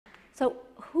So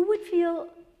who would feel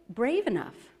brave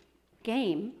enough,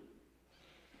 game?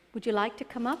 Would you like to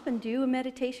come up and do a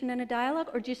meditation and a dialogue,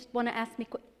 or just want to ask me?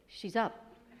 She's up.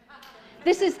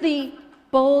 This is the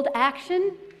bold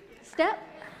action step.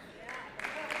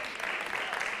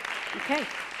 Okay.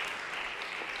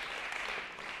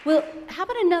 Well, how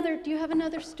about another? Do you have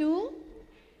another stool?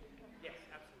 Yes,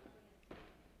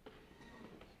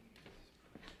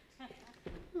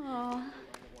 absolutely. Oh.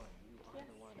 Yes,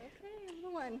 okay, I'm the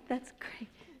one. That's great.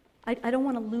 I don't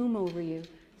want to loom over you,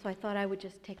 so I thought I would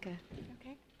just take a...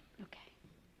 Okay. Okay.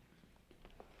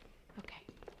 Okay.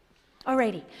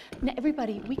 Alrighty. Now,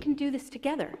 everybody, we can do this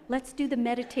together. Let's do the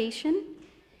meditation,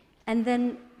 and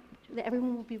then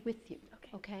everyone will be with you.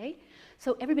 Okay?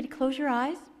 So everybody close your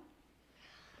eyes.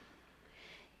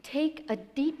 Take a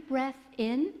deep breath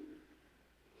in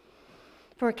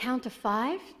for a count of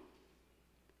 5,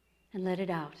 and let it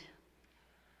out.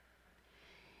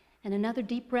 And another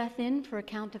deep breath in for a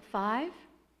count of 5,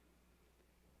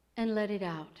 and let it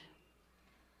out.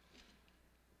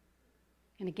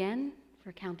 And again for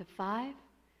a count of 5,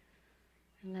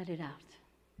 and let it out.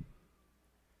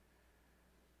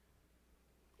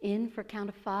 In for a count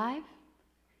of 5,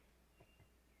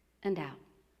 and out.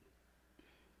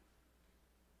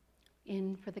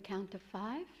 In for the count of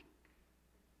 5,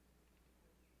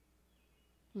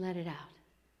 let it out.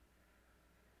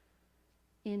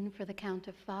 In for the count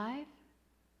of 5,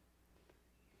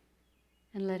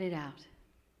 and let it out.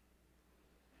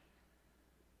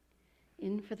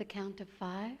 In for the count of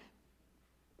 5,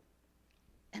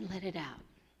 and let it out.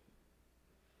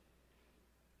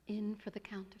 In for the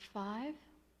count of 5,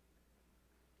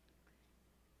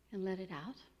 and let it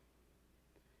out.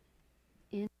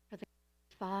 In for the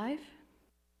count of 5,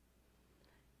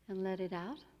 and let it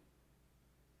out.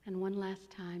 And one last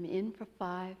time, in for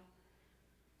 5,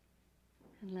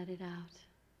 and let it out.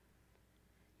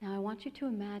 Now I want you to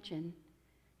imagine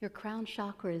your crown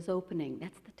chakra is opening.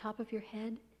 That's the top of your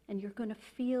head, and you're going to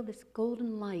feel this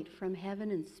golden light from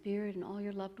heaven and spirit and all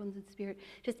your loved ones in spirit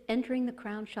just entering the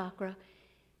crown chakra,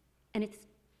 and it's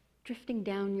drifting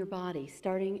down your body,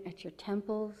 starting at your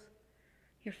temples,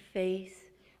 your face.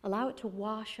 Allow it to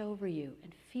wash over you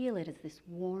and feel it as this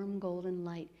warm golden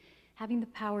light, having the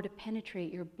power to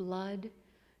penetrate your blood,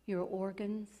 your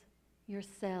organs, your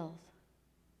cells.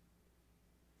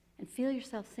 And feel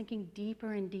yourself sinking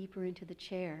deeper and deeper into the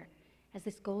chair as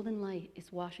this golden light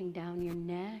is washing down your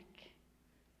neck,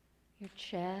 your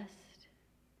chest,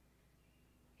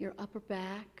 your upper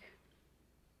back,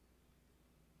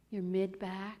 your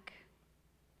mid-back,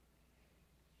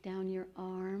 down your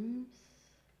arms,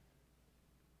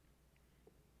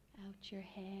 out your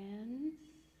hands,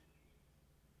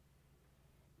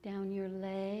 down your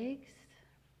legs,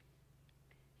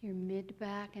 your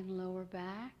mid-back and lower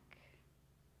back,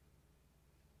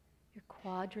 your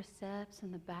quadriceps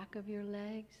and the back of your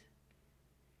legs,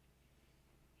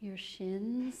 your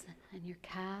shins and your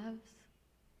calves,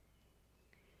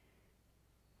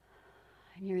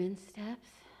 and your insteps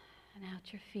and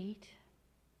out your feet.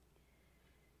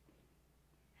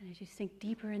 And as you sink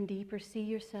deeper and deeper, see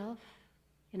yourself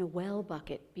in a well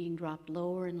bucket being dropped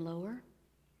lower and lower,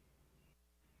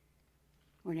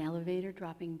 or an elevator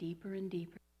dropping deeper and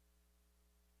deeper.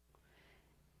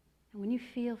 And when you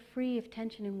feel free of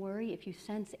tension and worry, if you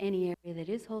sense any area that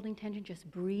is holding tension,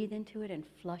 just breathe into it and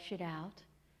flush it out.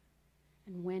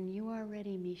 And when you are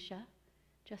ready, Misha,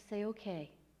 just say,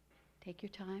 okay, take your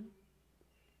time.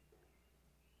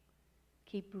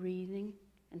 Keep breathing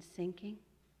and sinking.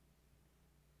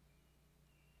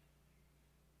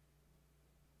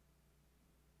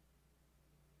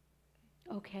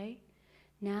 Okay,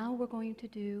 now we're going to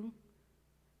do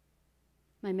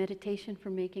my meditation for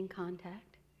making contact.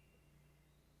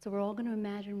 So we're all going to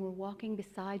imagine we're walking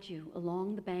beside you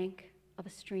along the bank of a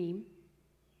stream.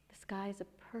 The sky is a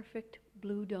perfect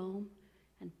blue dome,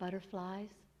 and butterflies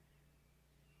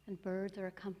and birds are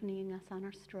accompanying us on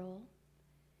our stroll.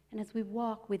 And as we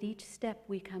walk, with each step,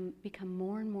 we become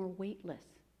more and more weightless,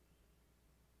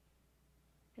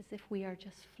 as if we are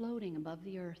just floating above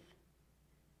the earth.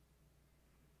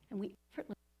 And we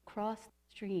effortlessly cross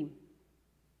the stream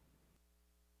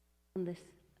on this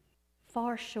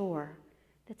far shore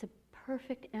that's a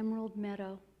perfect emerald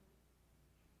meadow.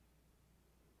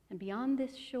 And beyond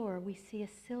this shore, we see a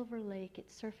silver lake.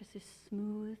 Its surface is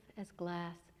smooth as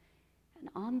glass. And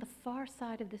on the far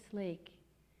side of this lake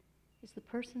is the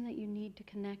person that you need to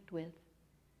connect with.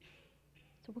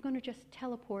 So we're going to just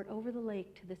teleport over the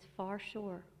lake to this far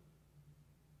shore.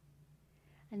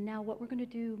 And now what we're going to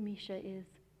do, Misha, is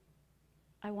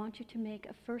I want you to make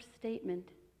a first statement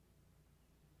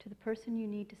to the person you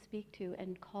need to speak to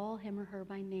and call him or her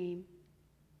by name.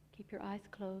 Keep Keep your eyes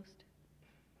closed.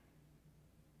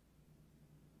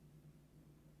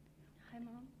 Hi,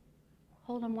 Mom.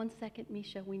 Hold on 1 second,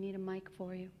 Misha. We need a mic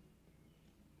for you.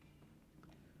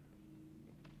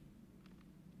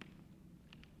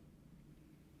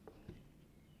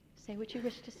 Say what you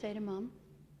wish to say to Mom.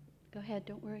 Go ahead,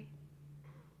 don't worry.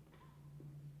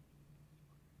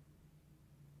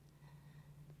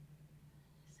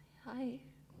 Hi.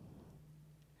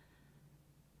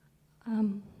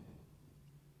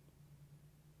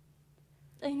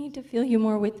 I need to feel you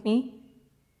more with me.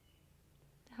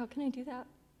 How can I do that?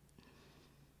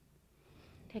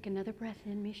 Take another breath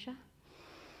in, Misha.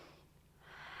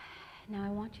 Now I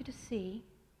want you to see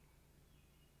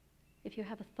if you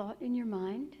have a thought in your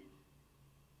mind,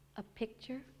 a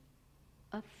picture,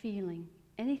 a feeling,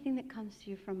 anything that comes to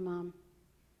you from Mom.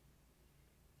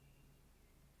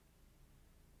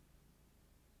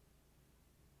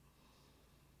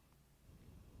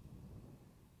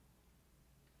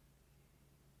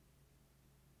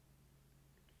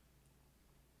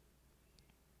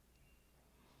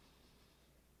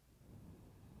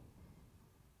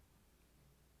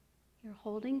 You're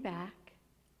holding back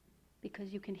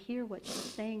because you can hear what she's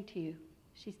saying to you.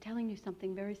 She's telling you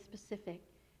something very specific.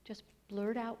 Just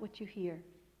blurt out what you hear.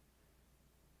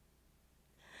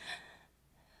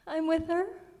 I'm with her.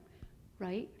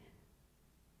 Right?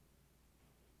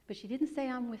 But she didn't say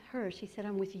I'm with her, she said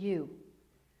I'm with you.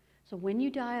 So when you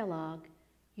dialogue,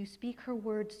 you speak her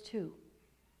words too.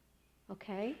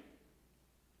 Okay?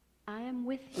 I am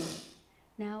with you.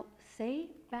 Now say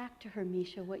back to her,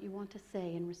 Misha, what you want to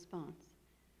say in response.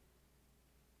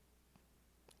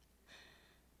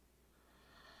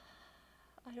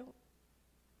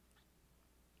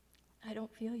 I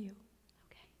don't feel you.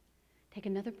 Okay. Take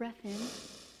another breath in.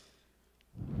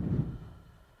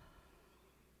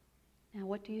 Now,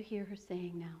 what do you hear her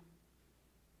saying now?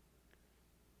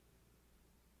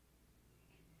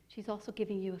 She's also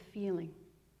giving you a feeling.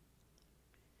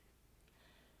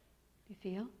 Do you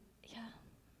feel? Yeah.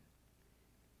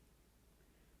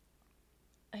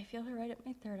 I feel her right at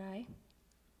my third eye.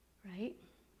 Right?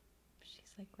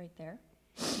 She's like right there.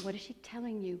 What is she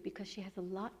telling you? Because she has a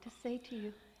lot to say to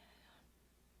you.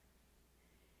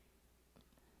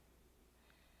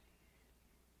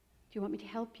 Do you want me to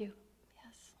help you?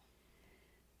 Yes.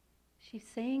 She's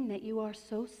saying that you are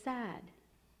so sad,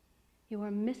 you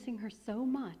are missing her so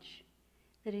much,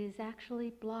 that it is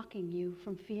actually blocking you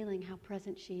from feeling how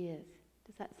present she is.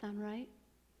 Does that sound right?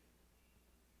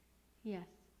 Yes.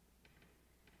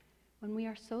 When we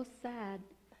are so sad,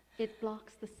 it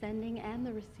blocks the sending and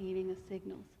the receiving of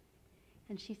signals.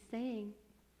 And she's saying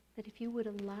that if you would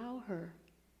allow her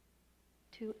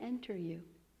to enter you,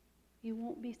 you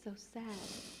won't be so sad.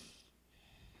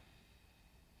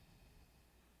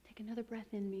 Take another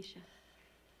breath in, Misha.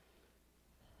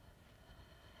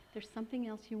 There's something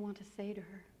else you want to say to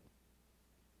her.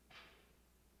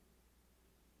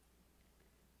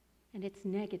 And it's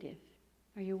negative.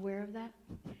 Are you aware of that?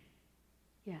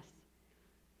 Yes.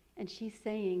 And she's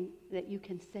saying that you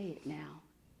can say it now.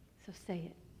 So say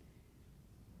it.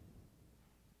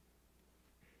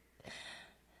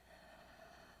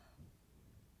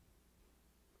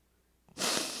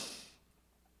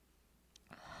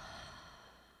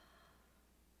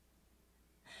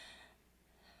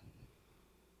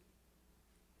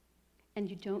 And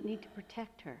you don't need to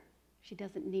protect her. She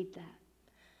doesn't need that.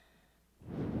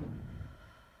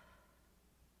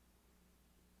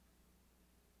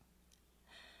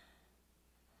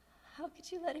 How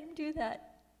could you let him do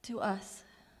that to us?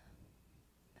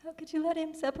 How could you let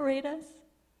him separate us?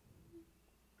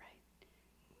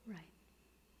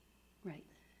 Right.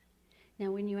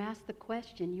 Now, when you ask the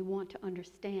question, you want to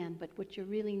understand, but what you're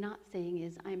really not saying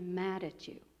is, I'm mad at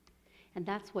you. And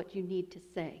that's what you need to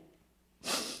say.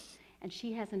 And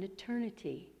she has an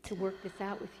eternity to work this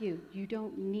out with you. You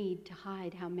don't need to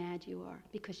hide how mad you are,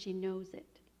 because she knows it.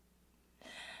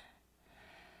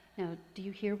 Now, do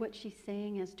you hear what she's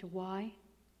saying as to why? Do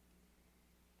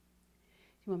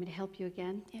you want me to help you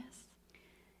again? Yes.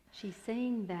 She's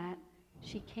saying that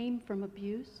she came from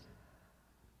abuse.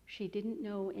 She didn't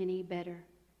know any better.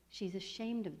 She's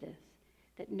ashamed of this,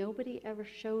 that nobody ever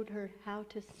showed her how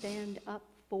to stand up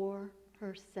for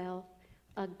herself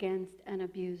against an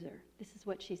abuser. This is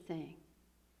what she's saying.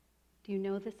 Do you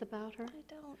know this about her? I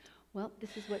don't. Well,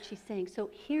 this is what she's saying. So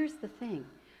here's the thing.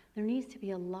 There needs to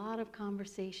be a lot of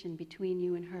conversation between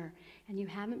you and her, and you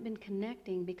haven't been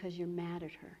connecting because you're mad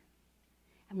at her.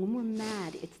 And when we're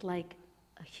mad, it's like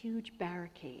a huge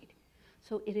barricade.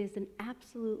 So it is an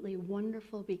absolutely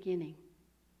wonderful beginning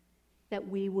that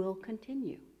we will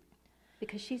continue,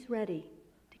 because she's ready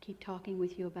to keep talking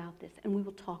with you about this, and we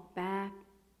will talk back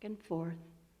and forth.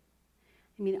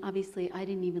 I mean, obviously, I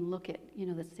didn't even look at,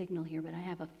 the signal here, but I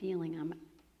have a feeling I'm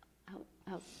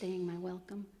outstaying my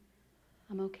welcome.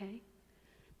 I'm okay.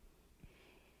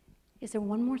 Is there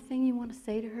one more thing you want to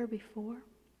say to her before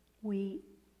we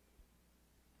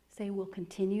say we'll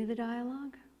continue the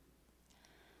dialogue?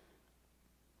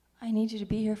 I need you to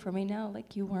be here for me now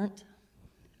like you weren't.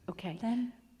 Okay.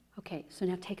 Then? Okay, so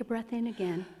now take a breath in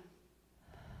again.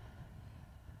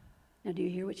 Now, do you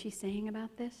hear what she's saying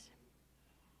about this?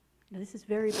 Now, this is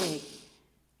very big.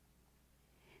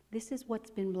 This is what's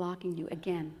been blocking you.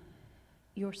 Again,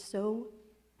 you're so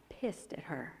pissed at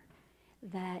her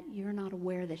that you're not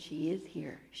aware that she is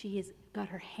here. She has got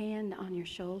her hand on your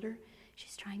shoulder.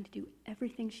 She's trying to do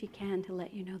everything she can to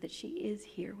let you know that she is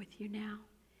here with you now.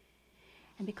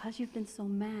 And because you've been so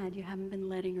mad, you haven't been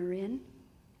letting her in,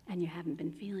 and you haven't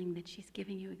been feeling that she's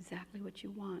giving you exactly what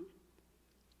you want.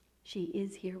 She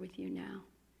is here with you now.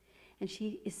 And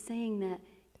she is saying that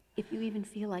if you even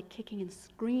feel like kicking and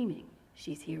screaming,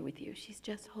 she's here with you. She's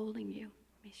just holding you,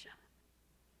 Misha.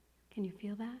 Can you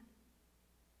feel that?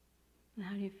 And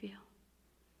how do you feel?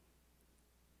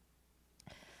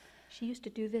 She used to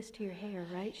do this to your hair,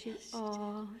 right? She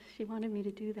wanted me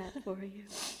to do that for you.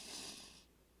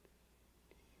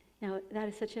 Now, that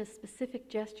is such a specific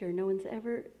gesture. No one's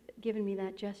ever given me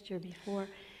that gesture before.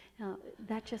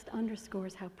 That just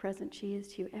underscores how present she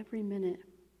is to you every minute.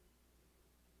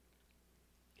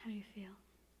 How do you feel?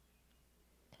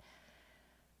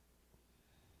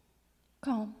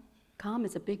 Calm. Calm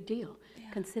is a big deal.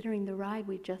 Yeah. Considering the ride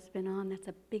we've just been on, that's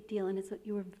a big deal. And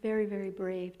you were very, very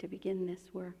brave to begin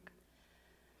this work.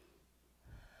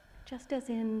 Just as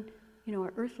in,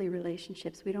 our earthly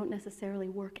relationships, we don't necessarily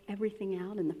work everything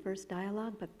out in the first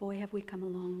dialogue, but boy, have we come a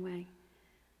long way.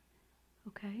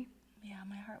 Okay? Yeah,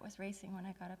 my heart was racing when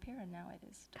I got up here, and now it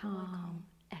is totally calm.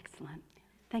 Excellent.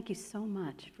 Thank you so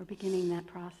much for beginning that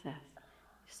process.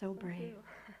 So brave.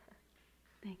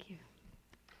 Thank you.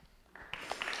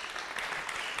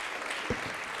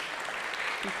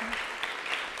 Okay.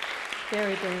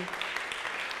 Very brave.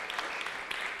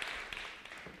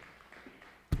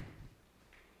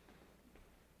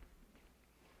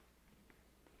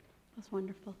 That's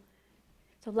wonderful.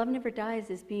 So Love Never Dies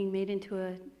is being made into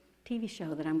a TV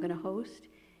show that I'm going to host,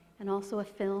 and also a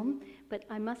film. But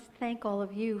I must thank all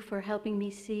of you for helping me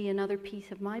see another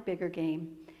piece of my bigger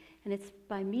game. And it's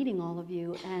by meeting all of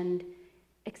you and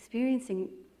experiencing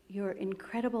your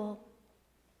incredible,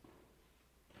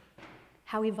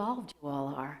 how evolved you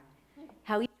all are,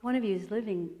 how each one of you is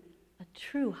living a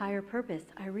true higher purpose.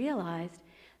 I realized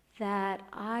that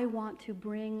I want to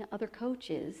bring other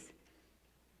coaches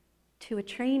to a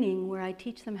training where I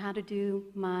teach them how to do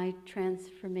my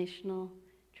transdimensional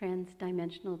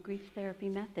grief therapy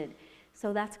method.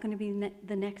 So that's going to be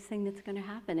the next thing that's going to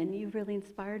happen, and you've really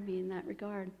inspired me in that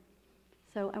regard.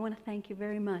 So I want to thank you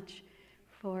very much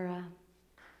for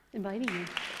inviting me.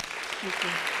 Thank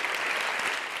you.